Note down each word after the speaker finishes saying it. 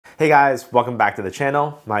Hey guys, welcome back to the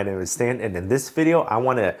channel. My name is Stan, and in this video, I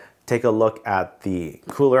want to take a look at the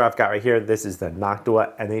cooler I've got right here. This is the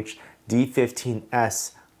Noctua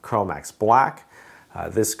D15S chromax black.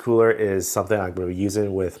 This cooler is something I'm going to be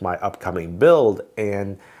using with my upcoming build,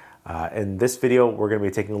 and in this video, we're going to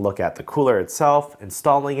be taking a look at the cooler itself,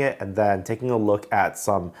 installing it, and then taking a look at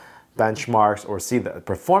some benchmarks or see the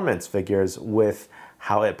performance figures with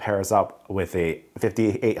how it pairs up with a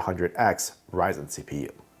 5800X Ryzen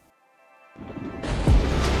CPU.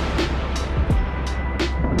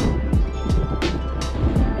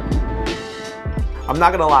 I'm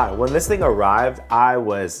not gonna lie, when this thing arrived, I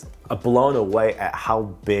was blown away at how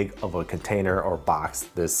big of a container or box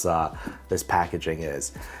this packaging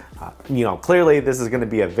is. Clearly this is gonna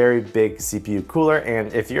be a very big CPU cooler,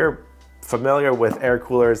 and if you're familiar with air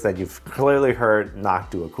coolers, then you've clearly heard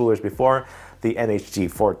Noctua coolers before. The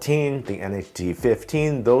NHG14, the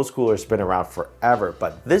NHG15, those coolers have been around forever,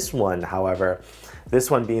 but this one, however,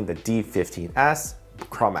 this one being the D15S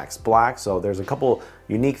chromax black, so there's a couple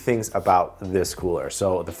unique things about this cooler.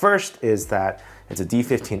 So the first is that it's a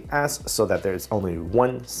D15S, so that there's only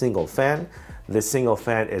one single fan. This single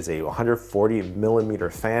fan is a 140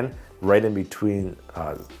 millimeter fan right in between,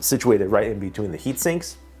 situated right in between the heat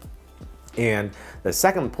sinks. And the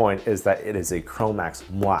second point is that it is a chromax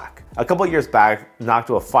black. A couple years back,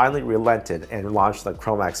 Noctua finally relented and launched the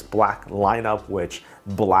chromax black lineup, which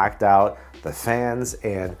blacked out the fans.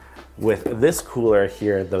 And with this cooler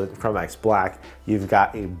here, the chromax black, you've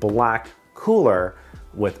got a black cooler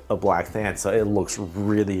with a black fan, so it looks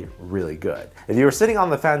really, really good. If you were sitting on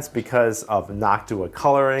the fence because of Noctua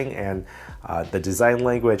coloring and the design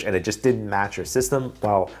language, and it just didn't match your system,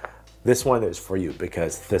 well, this one is for you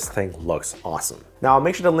because this thing looks awesome. Now, I'll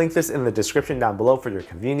make sure to link this in the description down below for your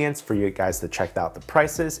convenience, for you guys to check out the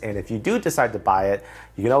prices. And if you do decide to buy it,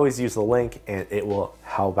 you can always use the link and it will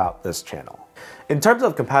help out this channel. In terms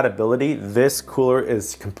of compatibility, this cooler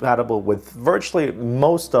is compatible with virtually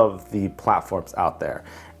most of the platforms out there.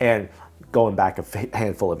 And going back a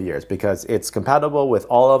handful of years, because it's compatible with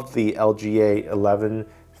all of the LGA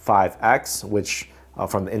 11.5X, which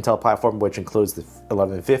from the Intel platform, which includes the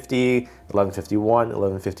 1150, 1151,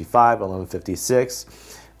 1155, 1156.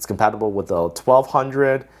 It's compatible with the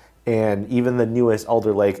 1200 and even the newest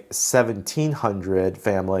Alder Lake 1700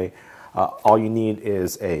 family. All you need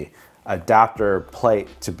is a adapter plate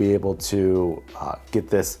to be able to get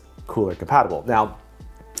this cooler compatible. Now,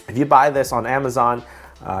 if you buy this on Amazon,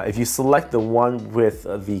 if you select the one with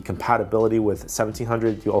the compatibility with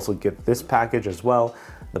 1700, you also get this package as well.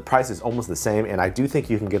 The price is almost the same, and I do think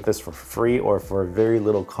you can get this for free or for very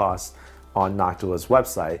little cost on Noctua's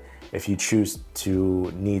website if you choose to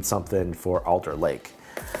need something for Alder Lake.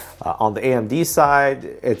 On the AMD side,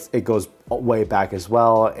 it goes way back as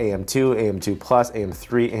well. AM2, AM2 Plus,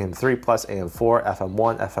 AM3, AM3 Plus, AM4,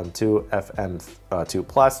 FM1, FM2, FM2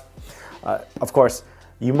 Plus. Of course,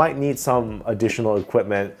 you might need some additional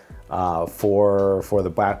equipment for the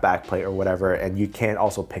black backplate or whatever, and you can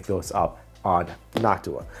also pick those up on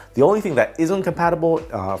Noctua. The only thing that isn't compatible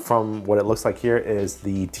from what it looks like here is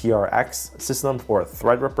the TRX system for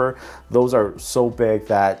Threadripper. Those are so big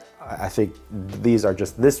that I think these are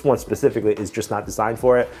just, this one specifically is just not designed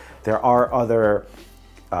for it. There are other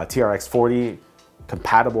TRX 40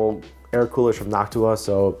 compatible air coolers from Noctua,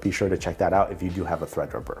 so be sure to check that out if you do have a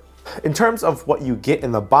Threadripper. In terms of what you get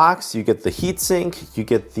in the box, you get the heatsink, you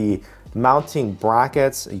get the mounting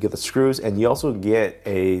brackets, you get the screws, and you also get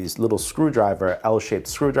a little screwdriver, L-shaped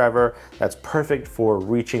screwdriver, that's perfect for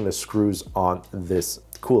reaching the screws on this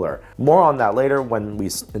cooler. More on that later when we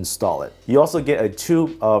install it. You also get a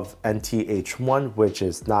tube of NTH1, which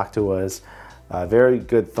is Noctua's very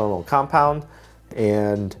good thermal compound,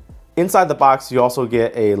 and inside the box you also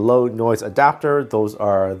get a low noise adapter. Those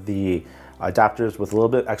are the adapters with a little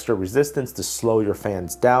bit extra resistance to slow your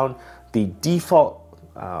fans down. The default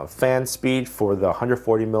fan speed for the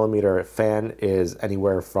 140 millimeter fan is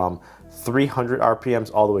anywhere from 300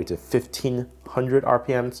 RPMs all the way to 1500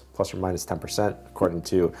 RPMs, plus or minus 10%, according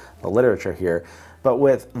to the literature here. But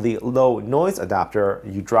with the low noise adapter,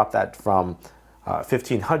 you drop that from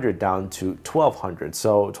 1500 down to 1200.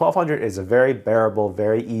 So 1200 is a very bearable,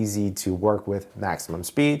 very easy to work with maximum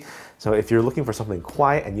speed. So if you're looking for something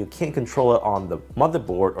quiet and you can't control it on the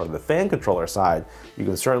motherboard or the fan controller side, you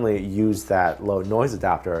can certainly use that low noise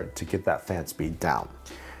adapter to get that fan speed down.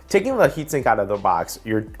 Taking the heatsink out of the box,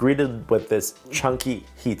 you're greeted with this chunky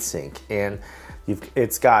heatsink, and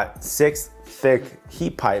it's got 6 thick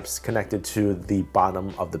heat pipes connected to the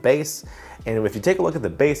bottom of the base. And if you take a look at the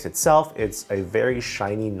base itself, it's a very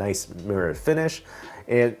shiny, nice mirrored finish.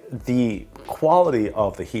 and the quality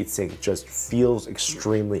of the heatsink just feels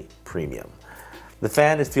extremely premium. The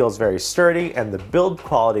fan, it feels very sturdy, and the build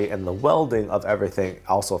quality and the welding of everything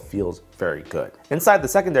also feels very good. Inside the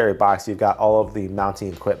secondary box, you've got all of the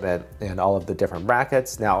mounting equipment and all of the different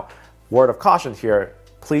brackets. Now, word of caution here,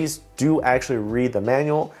 please do actually read the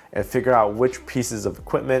manual and figure out which pieces of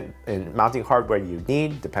equipment and mounting hardware you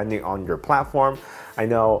need depending on your platform. I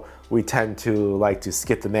know we tend to like to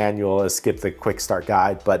skip the manual, skip the quick start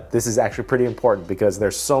guide, but this is actually pretty important because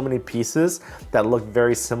there's so many pieces that look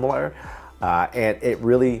very similar. And it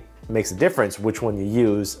really makes a difference which one you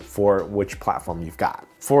use for which platform you've got.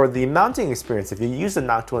 For the mounting experience, if you used a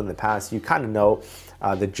Noctua in the past, you kind of know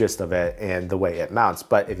the gist of it and the way it mounts.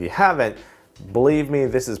 But if you haven't, believe me,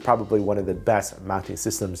 this is probably one of the best mounting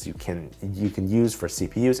systems you can use for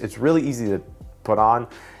CPUs. It's really easy to put on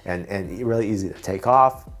and really easy to take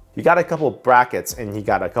off. You got a couple brackets and you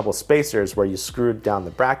got a couple spacers where you screwed down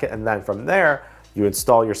the bracket, and then from there, you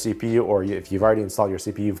install your CPU, or if you've already installed your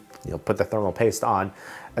CPU, put the thermal paste on,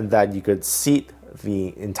 and then you could seat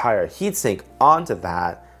the entire heatsink onto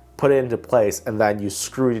that, put it into place, and then you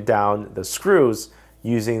screw down the screws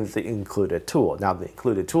using the included tool. Now, the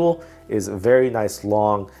included tool is a very nice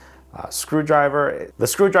long screwdriver. The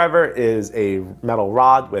screwdriver is a metal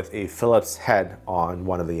rod with a Phillips head on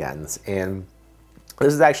one of the ends, and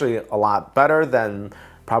this is actually a lot better than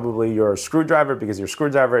probably your screwdriver, because your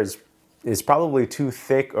screwdriver is probably too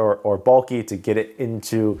thick or bulky to get it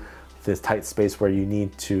into this tight space where you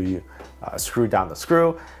need to screw down the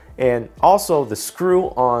screw. And also the screw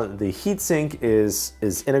on the heatsink is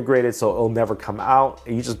integrated, so it'll never come out.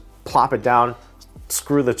 You just plop it down,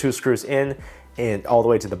 screw the two screws in and all the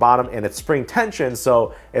way to the bottom, and it's spring tension,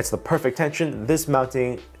 so it's the perfect tension. This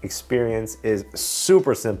mounting experience is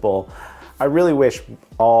super simple. I really wish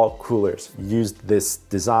all coolers used this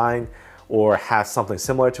design or has something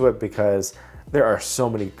similar to it, because there are so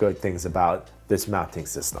many good things about this mounting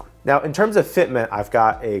system. Now, in terms of fitment, I've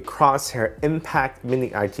got a Crosshair Impact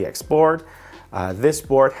Mini ITX board. This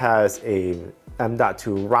board has a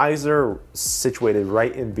M.2 riser situated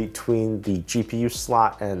right in between the GPU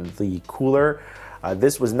slot and the cooler.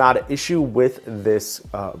 This was not an issue with this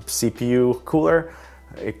CPU cooler.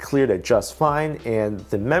 It cleared it just fine, and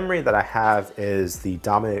the memory that I have is the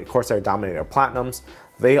Corsair Dominator Platinums.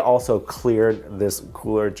 They also cleared this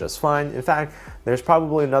cooler just fine. In fact, there's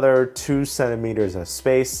probably another 2 centimeters of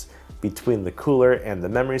space between the cooler and the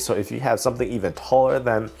memory, so if you have something even taller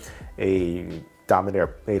than a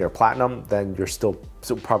Dominator Platinum, then you're still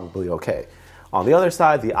probably okay. On the other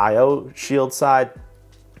side, the I/O shield side,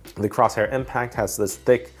 the Crosshair Impact has this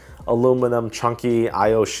thick aluminum chunky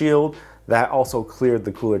I/O shield that also cleared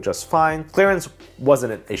the cooler just fine. Clearance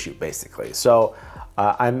wasn't an issue, basically. So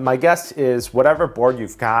my guess is whatever board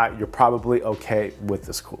you've got, you're probably okay with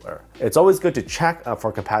this cooler. It's always good to check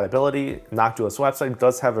for compatibility. Noctua's website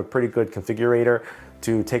does have a pretty good configurator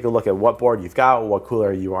to take a look at what board you've got, what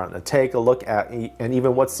cooler you want to take a look at, and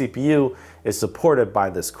even what CPU is supported by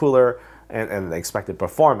this cooler and the expected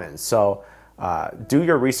performance. So do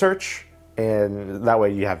your research, and that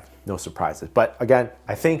way you have no surprises. But again,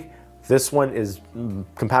 I think this one is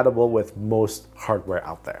compatible with most hardware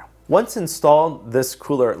out there. Once installed, this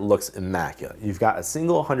cooler looks immaculate. You've got a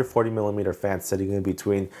single 140mm fan sitting in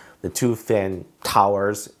between the two fan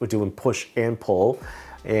towers doing push and pull.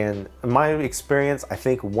 And in my experience, I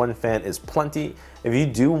think one fan is plenty. If you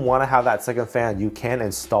do want to have that second fan, you can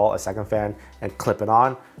install a second fan and clip it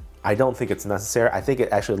on. I don't think it's necessary. I think it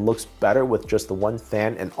actually looks better with just the one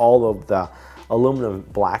fan and all of the aluminum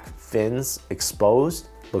black fins exposed.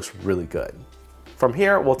 Looks really good. From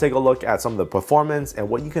here, we'll take a look at some of the performance and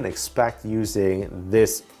what you can expect using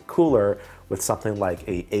this cooler with something like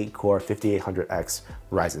a 8-core 5800X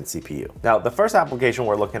Ryzen CPU. Now, the first application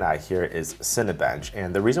we're looking at here is Cinebench,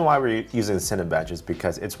 and the reason why we're using Cinebench is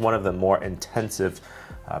because it's one of the more intensive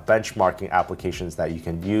benchmarking applications that you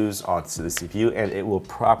can use onto the CPU, and it will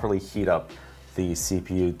properly heat up the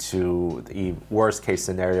CPU to the worst case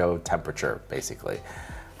scenario temperature, basically.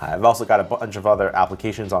 I've also got a bunch of other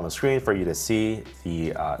applications on the screen for you to see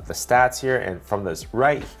the stats here, and from this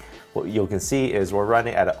right, what you can see is we're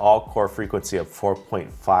running at an all-core frequency of 4.5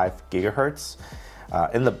 gigahertz.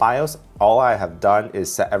 In the BIOS, all I have done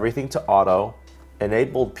is set everything to auto,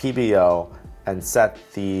 enabled PBO, and set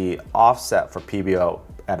the offset for PBO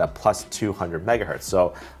at a plus 200 megahertz.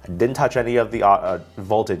 So I didn't touch any of the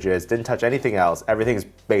voltages, didn't touch anything else. Everything's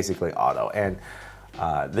basically auto. And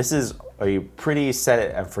this is a pretty set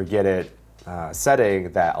it and forget it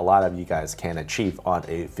setting that a lot of you guys can achieve on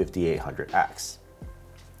a 5800X.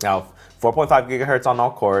 Now, 4.5 gigahertz on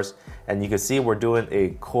all cores, and you can see we're doing a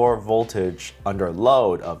core voltage under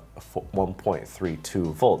load of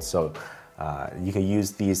 1.32 volts. So you can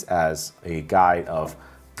use these as a guide of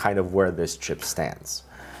kind of where this chip stands.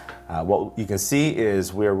 What you can see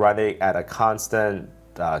is we're running at a constant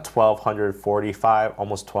 1245,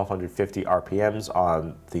 almost 1250 RPMs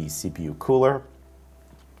on the CPU cooler.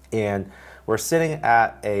 And we're sitting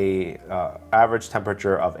at a average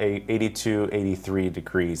temperature of 82, 83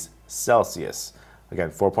 degrees Celsius. Again,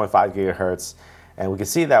 4.5 gigahertz. And we can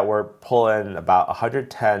see that we're pulling about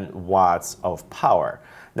 110 watts of power.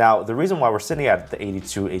 Now, the reason why we're sitting at the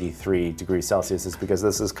 82, 83 degrees Celsius is because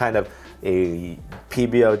this is kind of a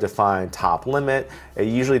PBO-defined top limit. It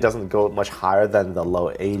usually doesn't go much higher than the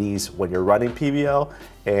low 80s when you're running PBO.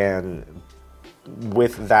 And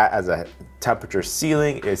with that as a temperature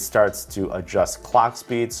ceiling, it starts to adjust clock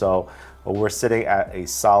speed. So we're sitting at a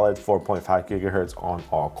solid 4.5 gigahertz on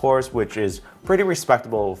all cores, which is pretty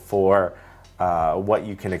respectable for what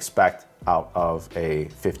you can expect out of a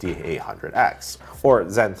 5800X, or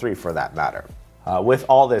Zen 3 for that matter. With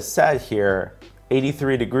all this said here,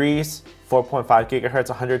 83 degrees, 4.5 gigahertz,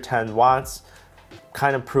 110 watts,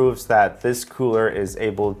 kind of proves that this cooler is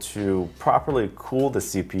able to properly cool the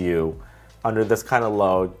CPU under this kind of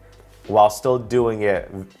load while still doing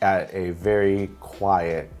it at a very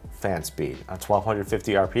quiet fan speed. At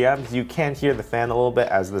 1250 RPMs, you can hear the fan a little bit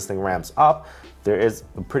as this thing ramps up. There is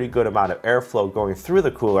a pretty good amount of airflow going through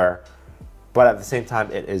the cooler, but at the same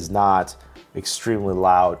time, it is not extremely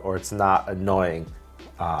loud or it's not annoying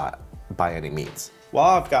by any means.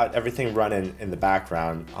 While I've got everything running in the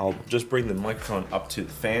background, I'll just bring the microphone up to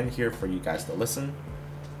the fan here for you guys to listen.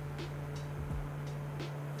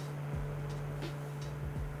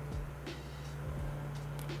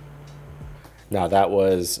 Now that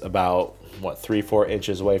was about, what, 3-4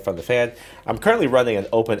 inches away from the fan. I'm currently running an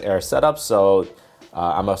open air setup, so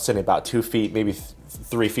I'm sitting about 2 feet, maybe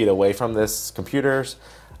 3 feet away from this computers.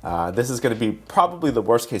 This is going to be probably the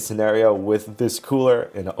worst case scenario with this cooler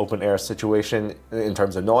in an open air situation in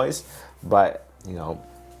terms of noise, but you know,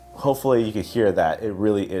 hopefully you can hear that it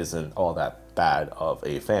really isn't all that bad of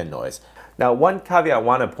a fan noise. Now, one caveat I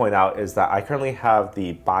want to point out is that I currently have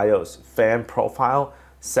the BIOS fan profile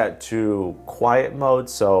set to quiet mode,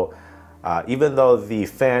 so even though the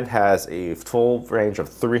fan has a full range of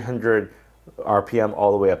 300 RPM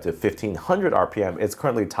all the way up to 1500 RPM, it's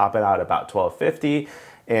currently topping out about 1250,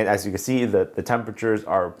 and as you can see, the temperatures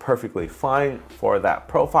are perfectly fine for that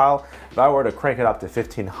profile. If I were to crank it up to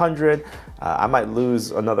 1500, I might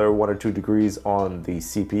lose another 1 or 2 degrees on the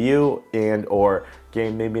CPU and or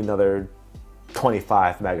gain maybe another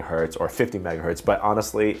 25 megahertz or 50 megahertz, but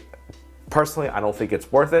honestly, personally, I don't think it's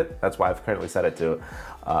worth it. That's why I've currently set it to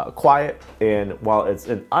quiet. And while it's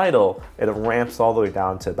in idle, it ramps all the way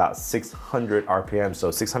down to about 600 RPM. So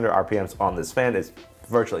 600 RPMs on this fan is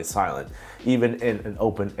virtually silent, even in an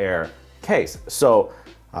open air case. So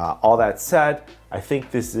all that said, I think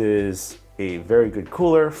this is a very good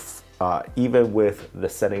cooler, even with the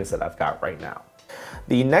settings that I've got right now.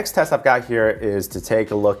 The next test I've got here is to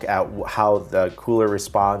take a look at how the cooler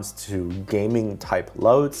responds to gaming type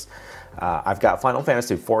loads. I've got Final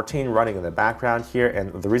Fantasy XIV running in the background here,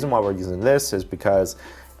 and the reason why we're using this is because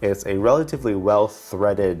it's a relatively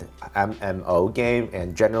well-threaded MMO game,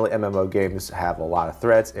 and generally MMO games have a lot of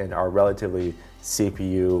threads and are relatively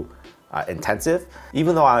CPU intensive.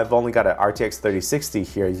 Even though I've only got an RTX 3060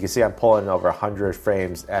 here, you can see I'm pulling over 100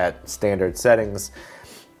 frames at standard settings,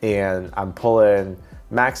 and I'm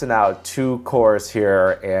maxing out 2 cores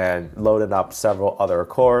here and loading up several other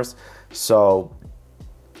cores. So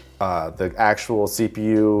the actual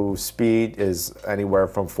CPU speed is anywhere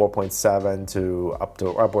from 4.7 to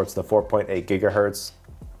upwards to 4.8 gigahertz.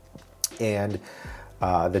 And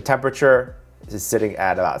the temperature is sitting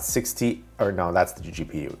at about 60, or no, that's the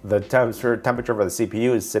GPU. The temperature for the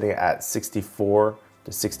CPU is sitting at 64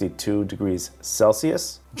 to 62 degrees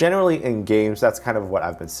Celsius. Generally in games, that's kind of what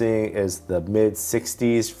I've been seeing, is the mid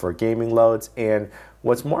 60s for gaming loads. And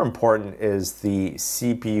what's more important is the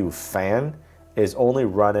CPU fan is only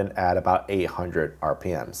running at about 800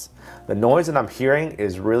 RPMs. The noise that I'm hearing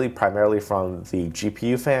is really primarily from the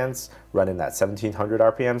GPU fans running at 1700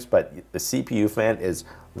 RPMs, but the CPU fan is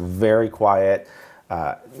very quiet.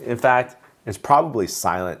 In fact, it's probably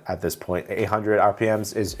silent at this point. 800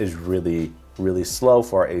 RPMs is really, really slow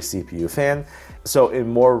for a CPU fan. So in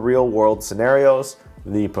more real world scenarios,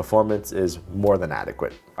 the performance is more than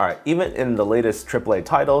adequate. All right, even in the latest AAA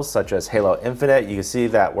titles, such as Halo Infinite, you can see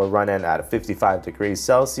that we're running at 55 degrees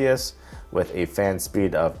Celsius with a fan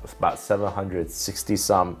speed of about 760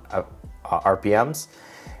 some RPMs.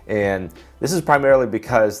 And this is primarily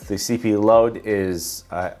because the CPU load is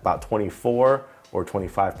about 24 or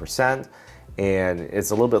 25%, and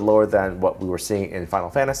it's a little bit lower than what we were seeing in Final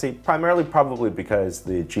Fantasy, primarily probably because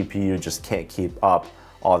the GPU just can't keep up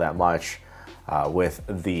all that much with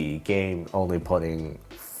the game only putting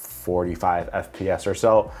 45 FPS or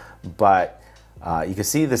so. But you can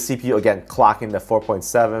see the CPU again clocking to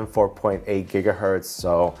 4.7, 4.8 gigahertz,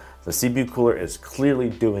 so the CPU cooler is clearly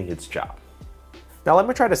doing its job. Now let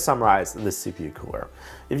me try to summarize this CPU cooler.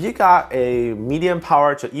 If you got a medium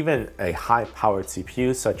power to even a high powered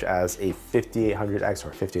CPU such as a 5800X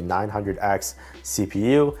or 5900X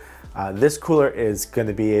CPU, this cooler is going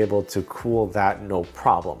to be able to cool that no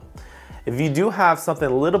problem. If you do have something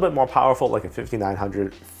a little bit more powerful like a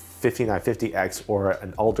 5950X or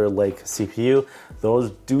an Alder Lake CPU,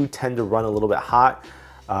 those do tend to run a little bit hot.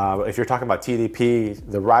 If you're talking about TDP,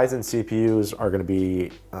 the Ryzen CPUs are going to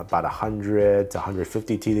be about 100 to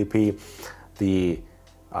 150 TDP. The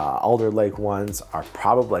Alder Lake ones are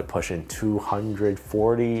probably pushing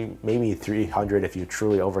 240, maybe 300 if you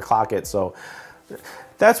truly overclock it. So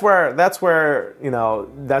that's where you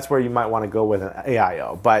might want to go with an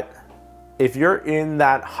AIO. But if you're in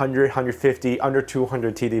that 100, 150, under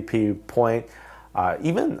 200 TDP point,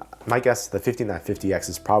 even my guess the 5950X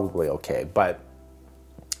is probably okay. But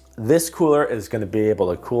this cooler is going to be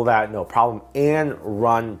able to cool that no problem and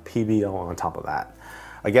run PBO on top of that.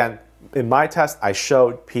 Again, in my test, I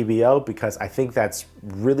showed PBO because I think that's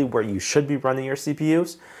really where you should be running your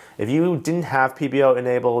CPUs. If you didn't have PBO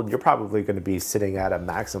enabled, you're probably going to be sitting at a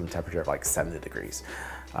maximum temperature of like 70 degrees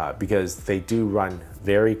because they do run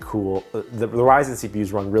very cool. The Ryzen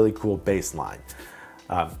CPUs run really cool baseline.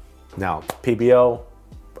 Now, PBO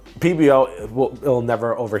it'll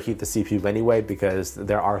never overheat the CPU anyway because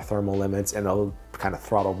there are thermal limits and it'll kind of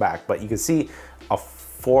throttle back. But you can see a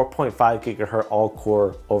 4.5 gigahertz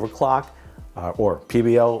all-core overclock or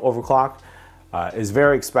PBO overclock is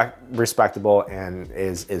very respectable and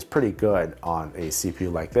is pretty good on a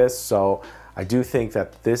CPU like this. So I do think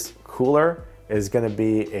that this cooler is going to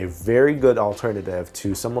be a very good alternative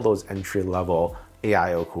to some of those entry-level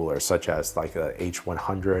AIO coolers, such as like the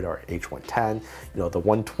H100 or H110, the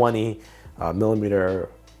 120 millimeter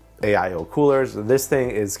AIO coolers. This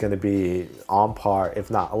thing is going to be on par,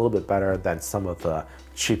 if not a little bit better than some of the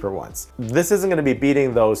cheaper ones. This isn't going to be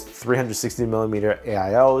beating those 360 millimeter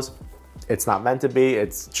AIOs. It's not meant to be.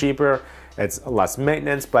 It's cheaper, it's less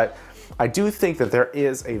maintenance, but I do think that there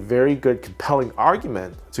is a very good compelling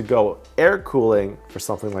argument to go air cooling for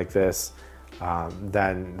something like this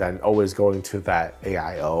than always going to that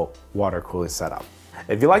AIO water cooling setup.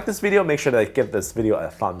 If you like this video, make sure to give this video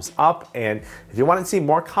a thumbs up, and if you want to see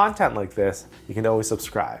more content like this, you can always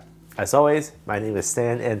subscribe. As always, my name is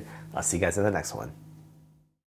Stan, and I'll see you guys in the next one.